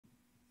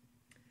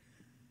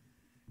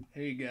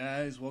Hey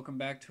guys, welcome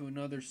back to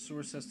another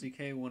Source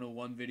SDK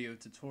 101 video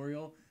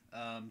tutorial.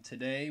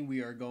 Today we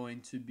are going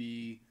to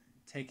be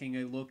taking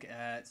a look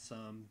at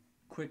some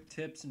quick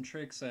tips and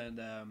tricks and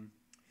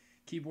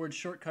keyboard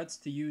shortcuts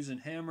to use in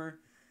Hammer.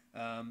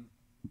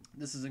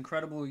 This is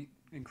incredibly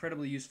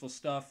useful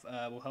stuff.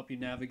 Will help you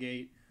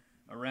navigate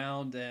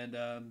around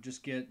and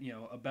just get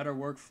a better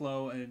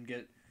workflow and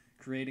get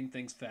creating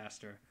things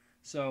faster.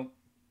 So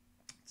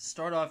to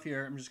start off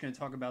here, I'm just going to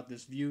talk about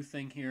this view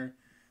thing here.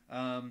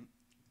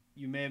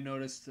 You may have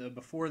noticed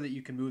before that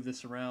you can move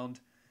this around.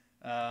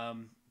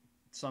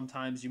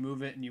 Sometimes you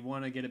move it and you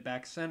want to get it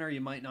back center. You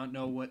might not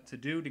know what to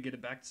do to get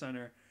it back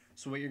center.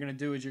 So what you're going to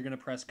do is you're going to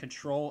press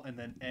Ctrl and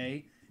then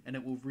A, and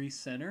it will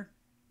recenter.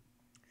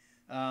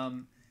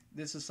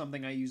 This is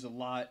something I use a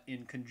lot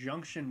in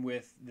conjunction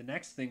with the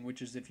next thing,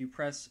 which is if you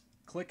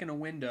click in a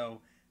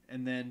window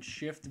and then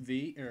Shift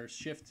V or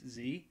Shift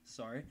Z,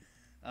 sorry,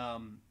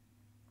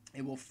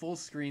 it will full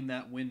screen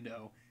that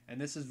window. And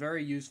this is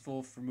very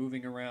useful for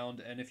moving around,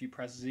 and if you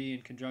press Z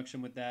in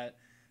conjunction with that,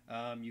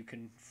 you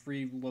can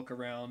free look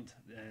around,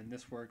 and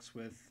this works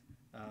with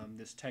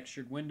this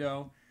textured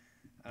window.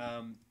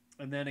 And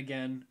then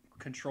again,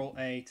 Ctrl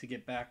A to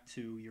get back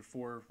to your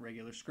four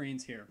regular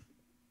screens here.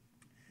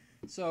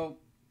 So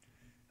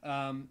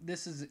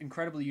this is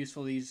incredibly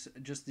useful,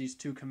 these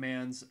two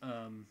commands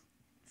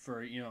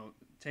for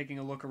taking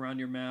a look around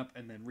your map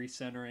and then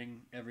recentering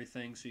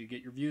everything so you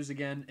get your views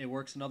again. It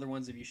works in other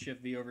ones if you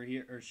Shift V over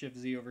here or Shift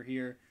Z over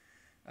here.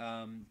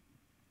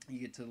 You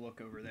get to look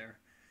over there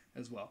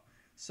as well.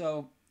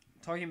 So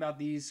talking about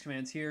these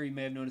commands here, you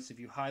may have noticed if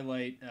you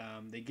highlight,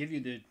 they give you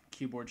the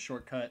keyboard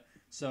shortcut.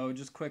 So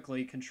just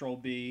quickly,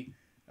 Ctrl B,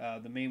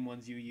 the main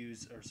ones you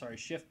use, or sorry,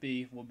 Shift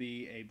B will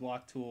be a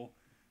block tool.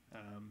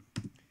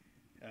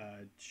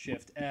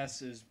 Shift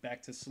S is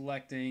back to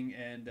selecting,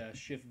 and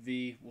Shift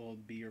V will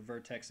be your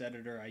Vertex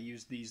editor. I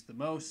use these the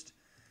most.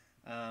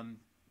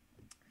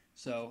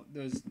 So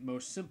those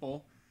most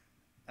simple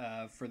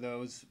for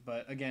those,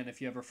 but again,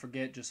 if you ever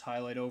forget, just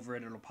highlight over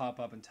it, it'll pop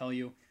up and tell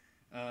you.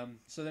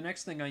 So the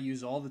next thing I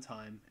use all the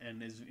time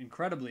and is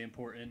incredibly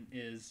important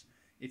is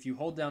if you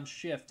hold down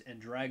Shift and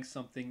drag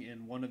something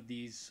in one of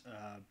these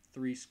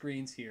three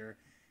screens here,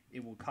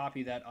 it will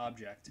copy that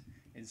object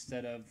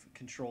instead of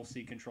Ctrl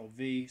C, Ctrl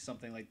V,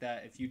 something like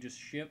that. If you just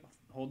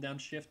hold down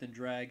Shift and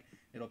drag,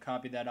 it'll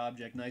copy that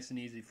object nice and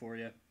easy for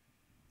you.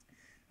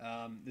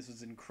 This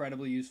is an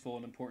incredibly useful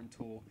and important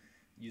tool.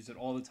 Use it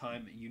all the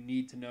time. You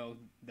need to know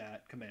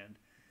that command.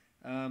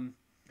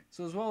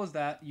 So as well as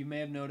that, you may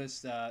have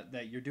noticed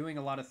that you're doing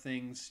a lot of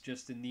things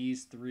just in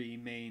these three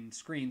main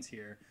screens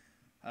here.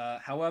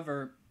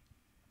 However,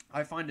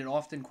 I find it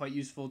often quite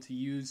useful to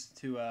use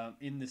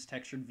in this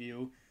textured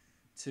view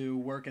to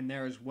work in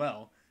there as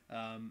well,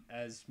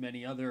 as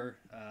many other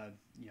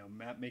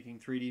map making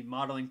 3D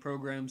modeling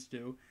programs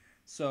do.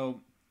 So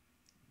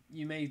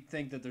you may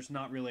think that there's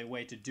not really a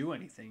way to do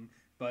anything,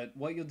 but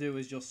what you'll do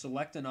is you'll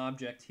select an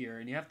object here,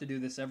 and you have to do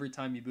this every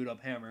time you boot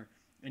up Hammer,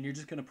 and you're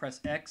just going to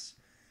press X,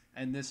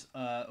 and this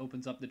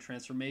opens up the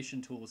transformation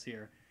tools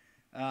here,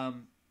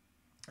 and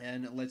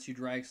it lets you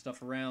drag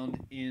stuff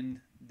around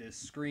in this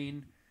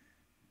screen,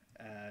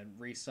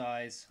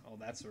 resize, all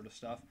that sort of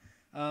stuff.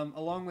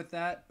 Along with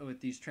that,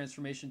 with these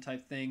transformation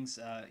type things,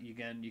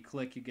 again, you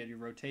click, you get your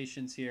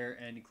rotations here,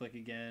 and you click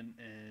again,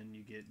 and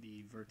you get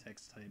the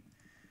Vertex type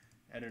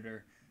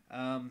editor.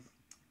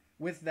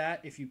 With that,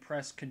 if you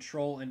press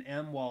Ctrl and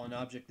M while an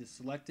object is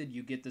selected,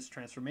 you get this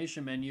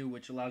transformation menu,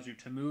 which allows you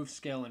to move,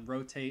 scale, and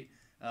rotate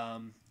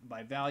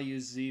by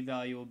values. Z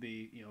value will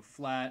be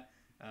flat,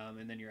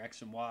 and then your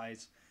X and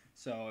Y's.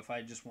 So if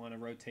I just want to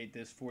rotate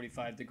this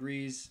 45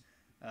 degrees,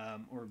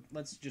 or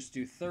let's just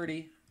do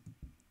 30,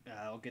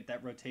 I'll get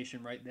that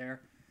rotation right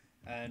there.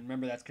 And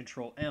remember, that's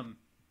Ctrl M.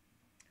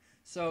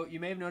 So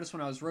you may have noticed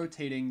when I was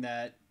rotating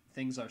that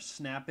things are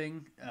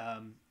snapping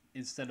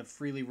instead of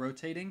freely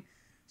rotating.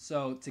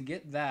 So to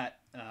get that,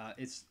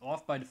 it's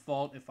off by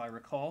default if I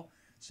recall.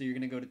 So you're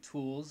going to go to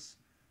Tools,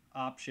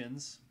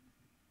 Options,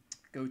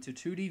 go to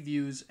 2D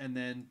Views, and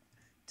then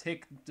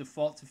take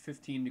default to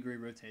 15-degree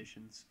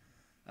rotations.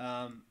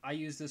 I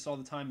use this all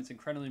the time. It's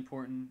incredibly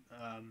important.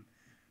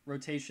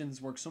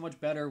 Rotations work so much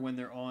better when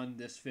they're on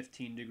this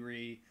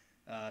 15-degree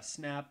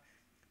snap.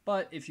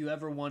 But if you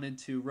ever wanted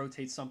to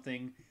rotate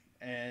something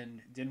and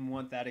didn't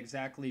want that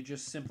exactly,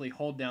 just simply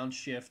hold down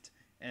Shift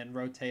and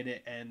rotate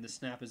it, and the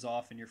snap is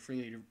off, and you're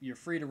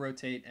free to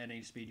rotate at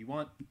any speed you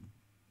want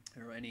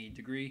or any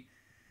degree.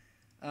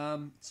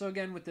 So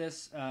again, with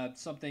this,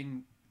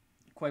 something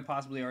quite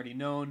possibly already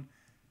known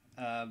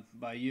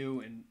by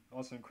you, and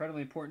also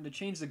incredibly important, to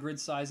change the grid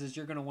sizes,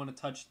 you're going to want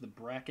to touch the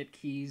bracket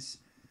keys.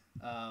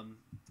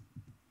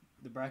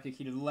 The bracket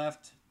key to the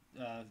left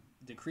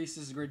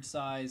decreases grid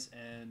size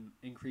and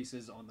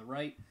increases on the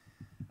right.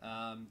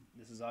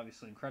 This is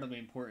obviously incredibly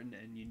important,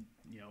 and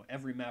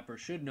every mapper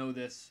should know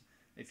this.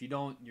 If you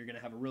don't, you're going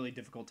to have a really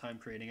difficult time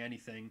creating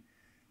anything.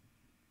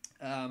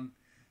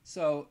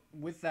 So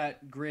with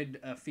that grid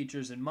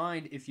features in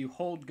mind, if you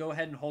go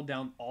ahead and hold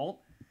down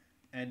Alt,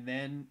 and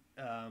then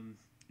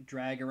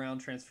drag around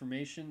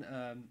transformation,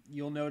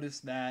 you'll notice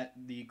that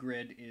the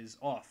grid is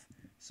off.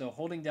 So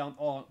holding down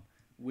Alt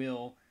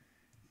will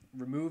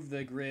remove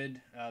the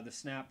grid, the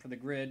snap for the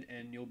grid,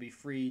 and you'll be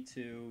free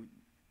to,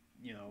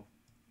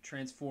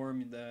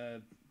 transform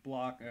the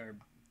block or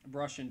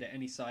brush into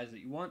any size that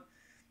you want.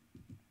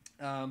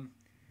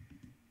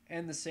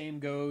 And the same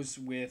goes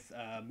with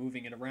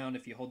moving it around.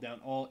 If you hold down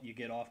Alt, you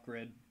get off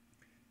grid.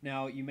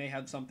 Now, you may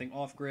have something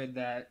off grid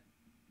that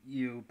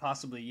you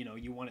possibly,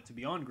 you want it to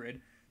be on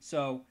grid.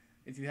 So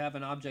if you have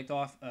an object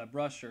off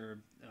brush or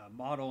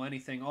model,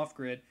 anything off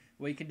grid,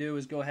 what you can do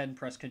is go ahead and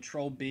press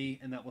Ctrl B,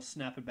 and that will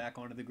snap it back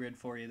onto the grid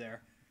for you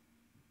there.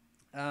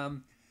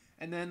 And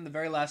then the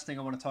very last thing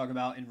I want to talk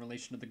about in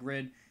relation to the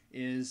grid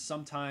is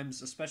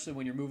sometimes, especially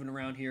when you're moving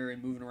around here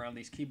and moving around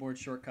these keyboard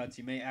shortcuts,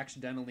 you may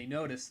accidentally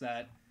notice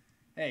that,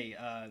 hey,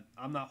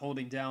 I'm not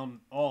holding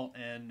down Alt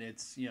and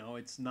it's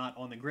not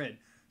on the grid.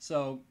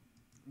 So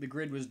the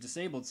grid was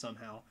disabled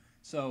somehow.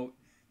 So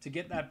to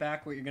get that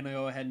back, what you're going to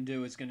go ahead and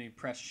do is going to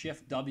press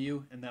Shift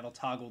W, and that'll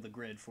toggle the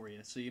grid for you.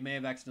 So you may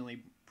have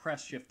accidentally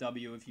pressed Shift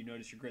W if you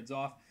notice your grid's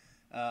off.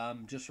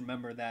 Just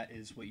remember that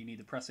is what you need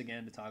to press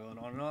again to toggle it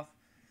on and off.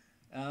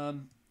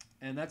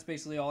 And that's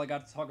basically all I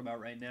got to talk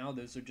about right now.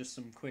 Those are just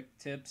some quick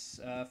tips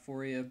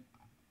for you.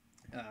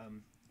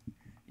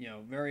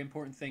 Very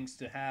important things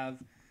to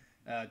have,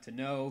 to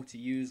know, to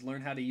use,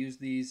 learn how to use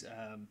these,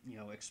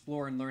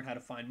 explore and learn how to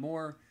find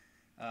more.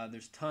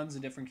 There's tons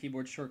of different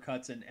keyboard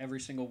shortcuts, and every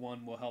single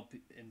one will help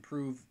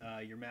improve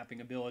your mapping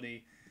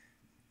ability,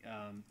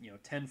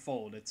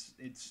 tenfold.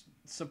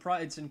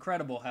 It's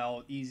incredible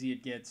how easy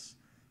it gets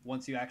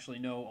once you actually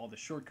know all the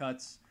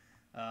shortcuts.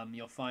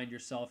 You'll find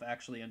yourself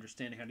actually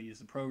understanding how to use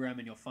the program,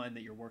 and you'll find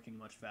that you're working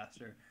much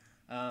faster.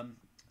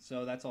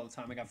 So that's all the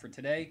time I got for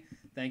today.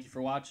 Thank you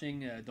for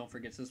watching. Don't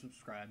forget to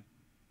subscribe.